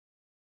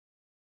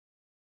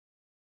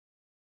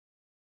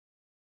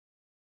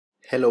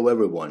Hello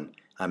everyone,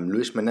 I'm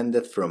Luis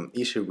Menendez from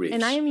Easyreefs.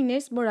 And I am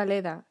Inés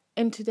Moraleda,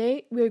 and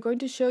today we are going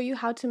to show you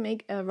how to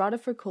make a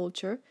Rotifer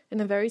culture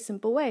in a very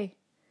simple way,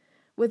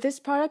 with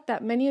this product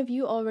that many of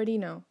you already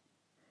know.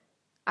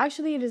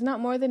 Actually, it is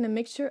not more than a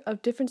mixture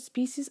of different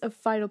species of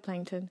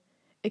phytoplankton.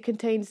 It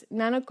contains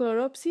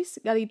Nanochloropsis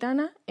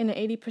gallitana in at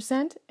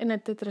 80% and a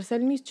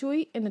Tetraselmis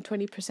chui in at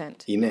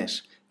 20%.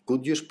 Inés,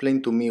 could you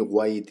explain to me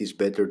why it is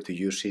better to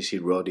use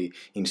Easyroti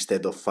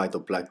instead of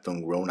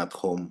phytoplankton grown at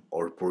home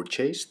or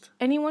purchased?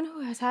 Anyone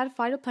who has had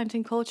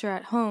phytoplankton culture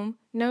at home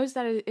knows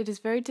that it is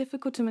very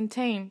difficult to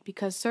maintain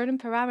because certain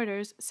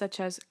parameters such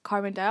as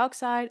carbon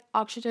dioxide,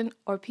 oxygen,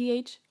 or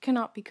pH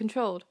cannot be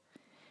controlled.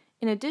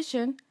 In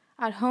addition,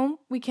 at home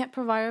we can't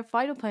provide our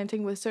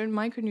phytoplankton with certain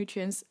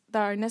micronutrients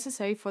that are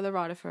necessary for the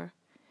rotifer.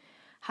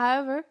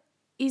 However,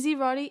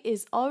 Easyroti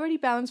is already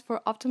balanced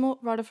for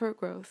optimal rotifer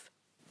growth.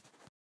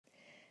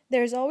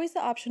 There is always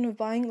the option of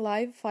buying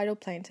live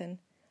phytoplankton,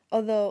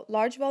 although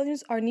large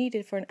volumes are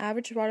needed for an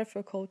average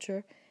rotifer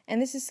culture, and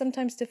this is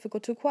sometimes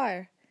difficult to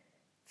acquire.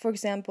 For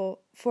example,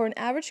 for an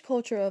average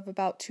culture of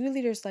about 2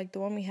 liters like the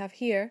one we have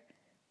here,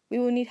 we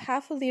will need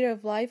half a liter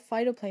of live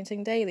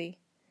phytoplankton daily,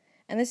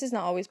 and this is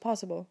not always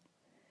possible.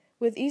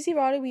 With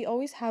Easyroti, we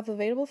always have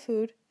available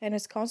food, and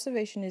its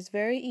conservation is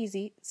very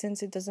easy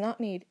since it does not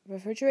need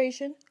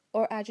refrigeration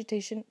or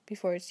agitation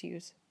before its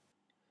use.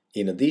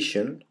 In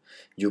addition,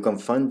 you can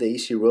find the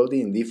Easyroti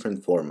in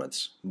different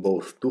formats,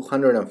 both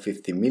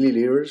 250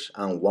 milliliters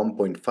and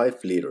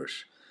 1.5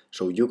 liters,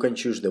 so you can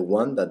choose the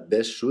one that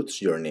best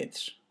suits your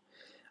needs.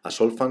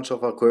 As all fans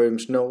of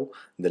aquariums know,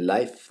 the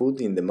live food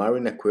in the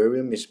marine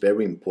aquarium is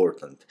very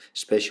important,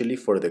 especially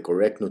for the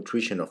correct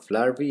nutrition of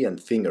larvae and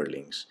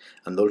fingerlings,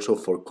 and also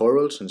for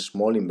corals and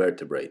small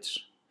invertebrates.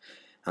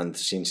 And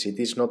since it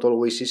is not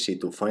always easy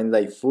to find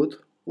live food,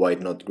 why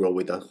not grow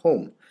it at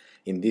home?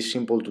 In this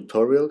simple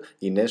tutorial,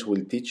 Inés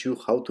will teach you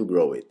how to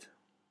grow it.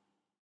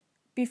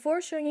 Before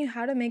showing you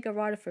how to make a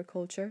rotifer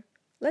culture,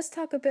 let's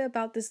talk a bit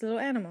about this little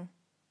animal.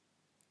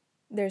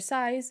 Their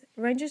size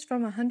ranges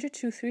from 100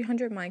 to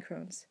 300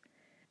 microns,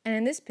 and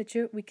in this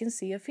picture we can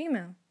see a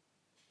female.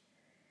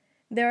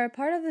 They are a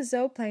part of the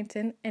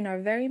zooplankton and are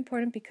very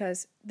important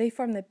because they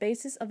form the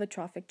basis of the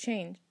trophic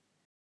chain.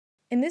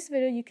 In this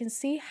video you can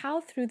see how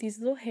through these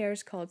little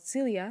hairs called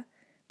cilia,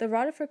 the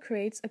rotifer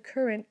creates a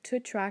current to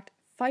attract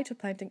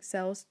phytoplankton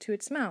cells to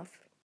its mouth.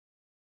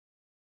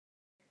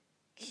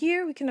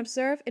 Here we can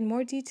observe in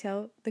more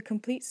detail the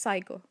complete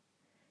cycle.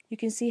 You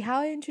can see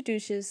how it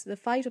introduces the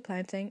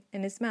phytoplankton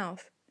in its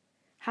mouth,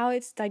 how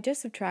its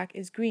digestive tract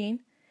is green,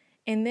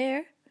 and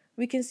there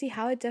we can see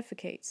how it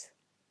defecates.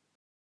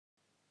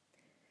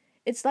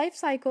 Its life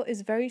cycle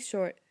is very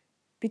short,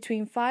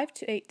 between 5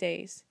 to 8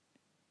 days,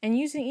 and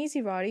using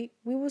Easyroti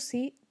we will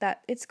see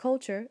that its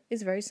culture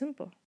is very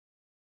simple.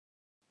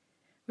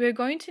 We are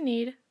going to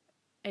need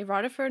a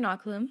rotifer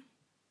inoculum,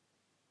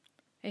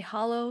 a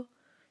hollow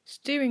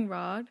steering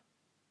rod,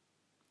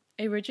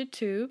 a rigid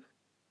tube,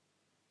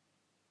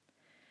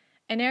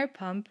 an air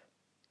pump,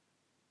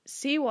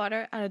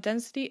 seawater at a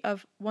density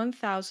of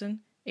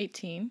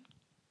 1018,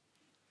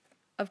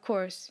 of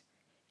course,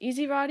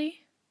 Easyroti,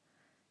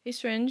 a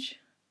syringe,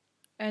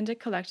 and a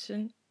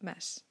collection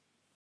mess.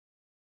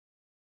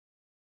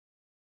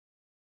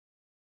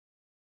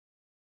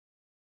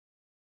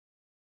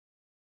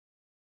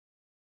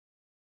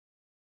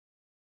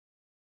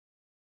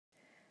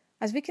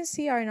 As we can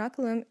see, our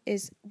inoculum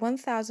is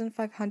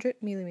 1,500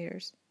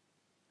 millimeters.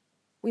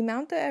 We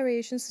mount the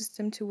aeration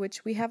system to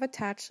which we have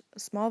attached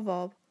a small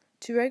valve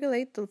to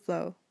regulate the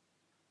flow.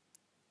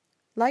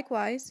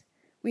 Likewise,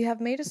 we have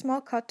made a small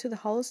cut to the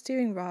hollow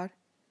steering rod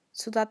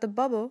so that the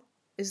bubble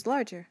is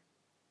larger.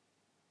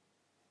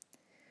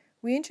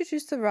 We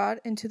introduce the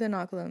rod into the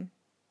inoculum.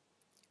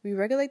 We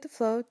regulate the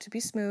flow to be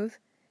smooth,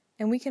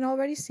 and we can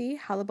already see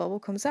how the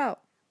bubble comes out.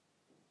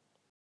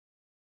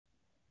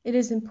 It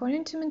is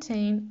important to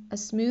maintain a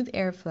smooth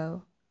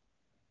airflow,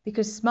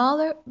 because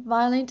smaller,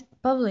 violent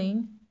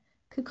bubbling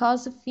could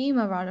cause the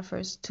female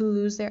rotifers to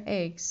lose their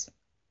eggs,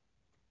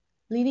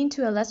 leading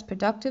to a less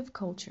productive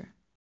culture.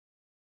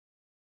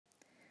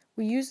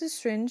 We use the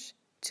syringe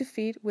to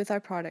feed with our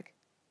product,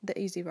 the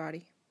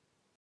Easyroti.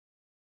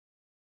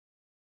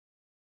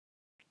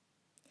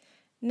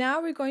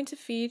 Now we're going to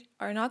feed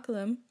our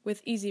inoculum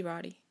with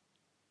Easyroti.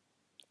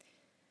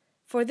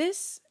 For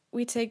this,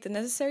 we take the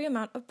necessary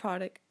amount of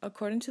product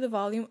according to the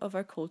volume of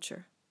our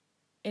culture.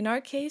 In our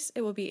case,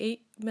 it will be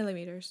 8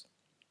 millimeters.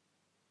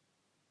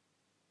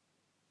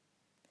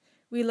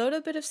 We load a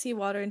bit of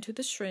seawater into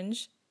the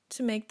syringe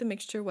to make the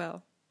mixture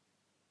well.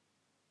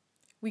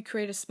 We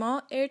create a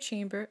small air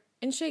chamber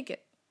and shake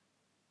it.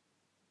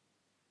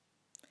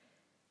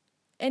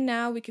 And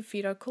now we can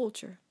feed our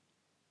culture.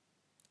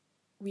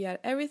 We add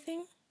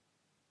everything.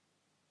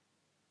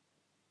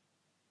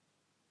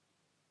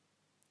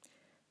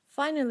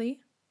 Finally,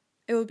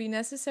 it will be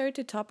necessary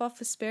to top off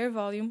the spare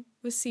volume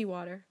with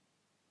seawater.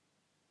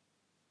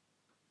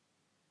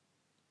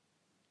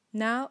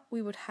 Now we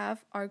would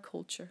have our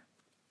culture.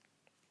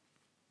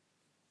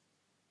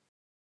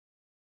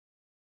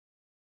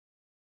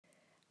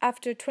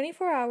 After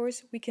 24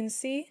 hours, we can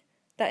see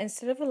that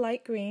instead of a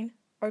light green,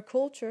 our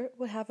culture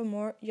will have a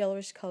more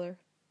yellowish color.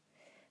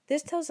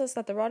 This tells us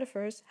that the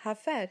rotifers have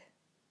fed.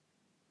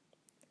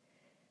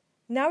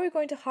 Now we're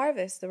going to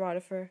harvest the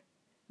rotifer.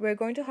 We're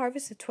going to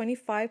harvest the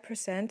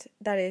 25%,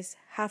 that is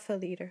half a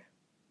liter.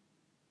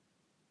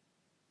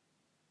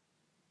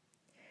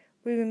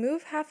 We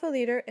remove half a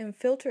liter and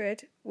filter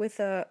it with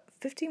a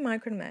 50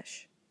 micron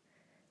mesh.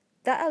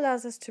 That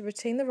allows us to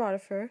retain the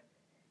rotifer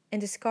and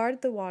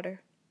discard the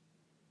water.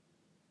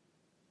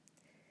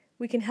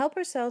 We can help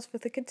ourselves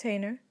with the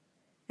container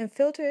and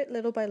filter it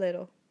little by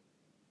little.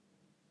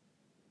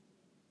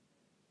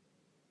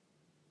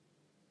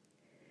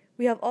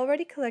 We have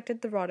already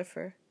collected the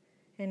rotifer,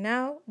 and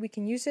now we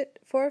can use it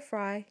for a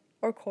fry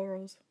or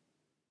corals.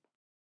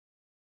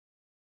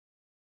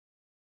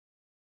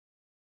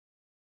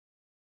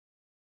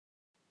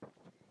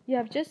 You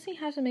have just seen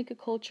how to make a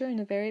culture in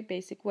a very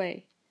basic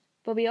way,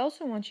 but we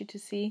also want you to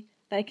see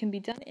that it can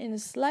be done in a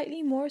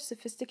slightly more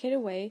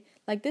sophisticated way,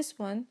 like this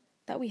one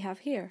that we have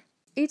here.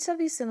 Each of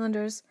these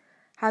cylinders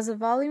has a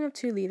volume of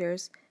 2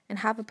 liters and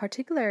have a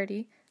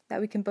particularity that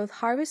we can both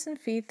harvest and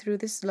feed through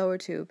this lower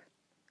tube.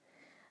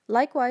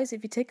 Likewise,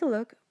 if you take a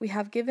look, we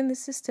have given the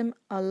system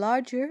a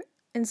larger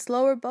and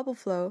slower bubble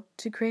flow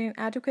to create an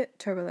adequate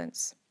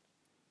turbulence.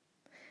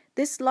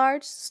 This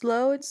large,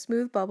 slow, and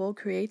smooth bubble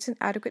creates an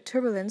adequate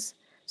turbulence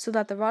so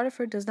that the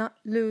rotifer does not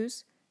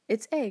lose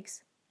its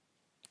eggs.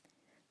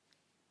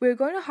 We are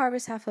going to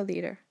harvest half a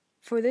liter.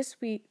 For this,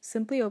 we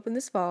simply open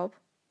this valve,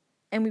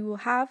 and we will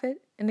have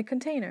it in a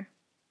container.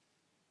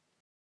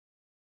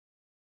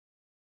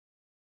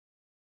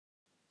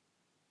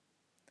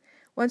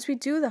 Once we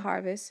do the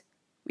harvest,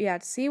 we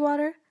add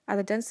seawater at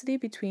a density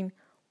between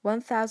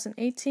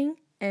 1018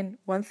 and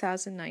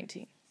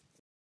 1019.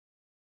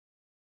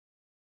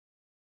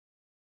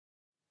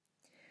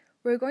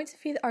 We're going to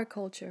feed our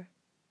culture.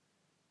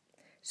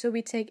 So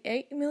we take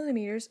 8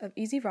 millimeters of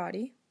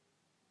Easyroti,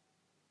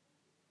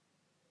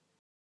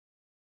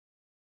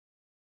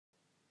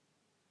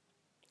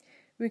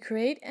 we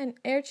create an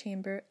air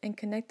chamber and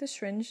connect the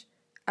syringe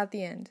at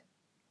the end.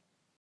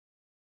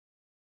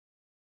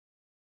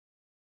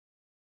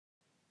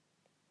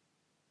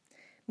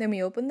 Then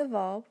we open the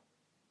valve,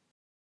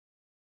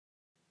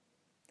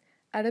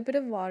 add a bit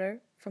of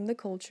water from the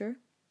culture,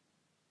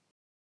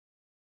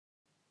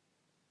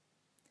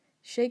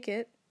 shake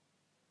it,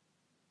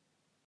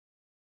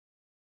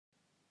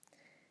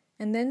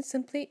 and then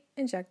simply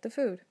inject the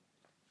food.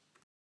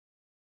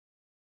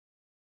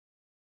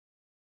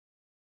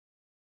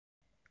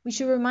 We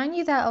should remind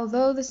you that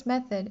although this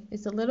method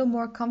is a little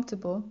more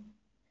comfortable,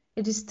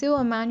 it is still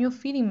a manual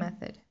feeding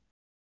method.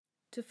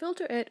 To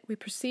filter it, we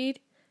proceed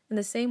in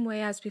the same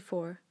way as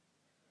before.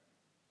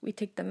 We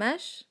take the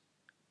mesh,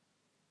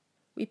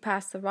 we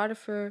pass the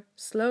rotifer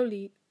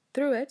slowly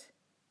through it,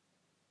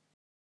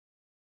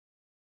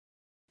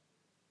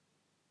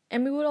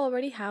 and we would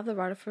already have the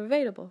rotifer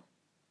available.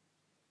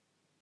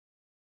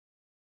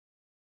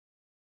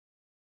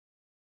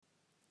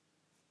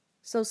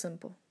 So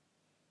simple.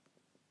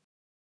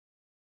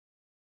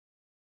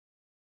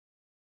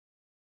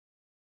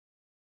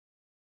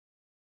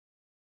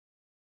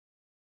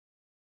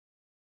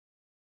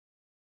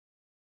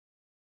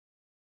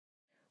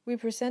 We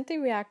present the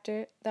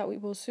reactor that we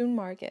will soon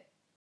market.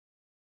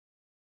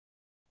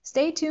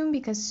 Stay tuned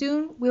because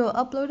soon we will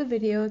upload a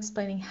video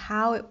explaining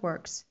how it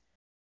works.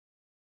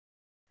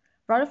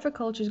 Rotifer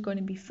culture is going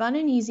to be fun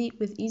and easy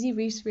with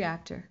Easyreefs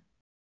reactor.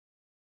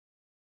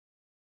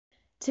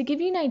 To give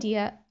you an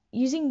idea,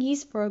 using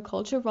yeast for our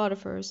culture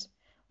rotifers,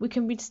 we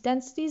can reach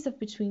densities of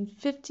between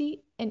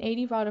 50 and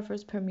 80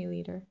 rotifers per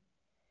milliliter.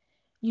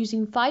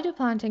 Using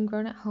phytoplankton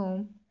grown at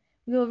home,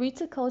 we will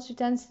reach a culture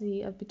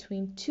density of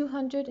between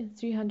 200 and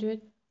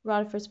 300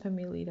 rotifers per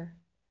milliliter.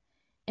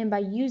 And by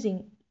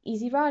using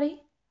Easyroti,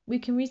 we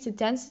can reach a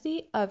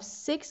density of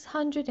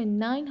 600 and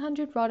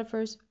 900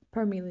 rotifers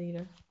per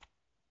milliliter.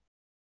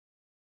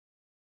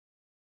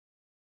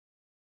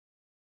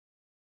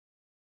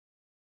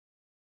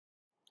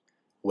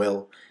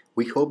 Well,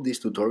 we hope this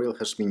tutorial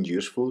has been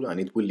useful and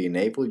it will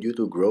enable you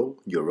to grow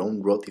your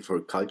own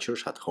rotifer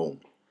cultures at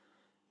home.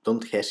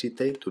 Don't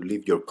hesitate to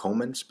leave your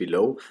comments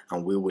below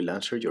and we will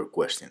answer your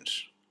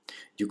questions.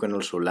 You can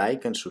also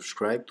like and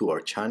subscribe to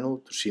our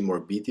channel to see more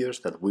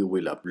videos that we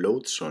will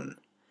upload soon.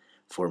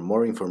 For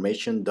more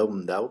information,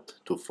 don't doubt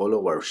to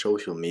follow our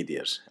social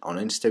medias on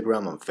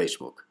Instagram and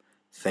Facebook.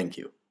 Thank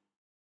you.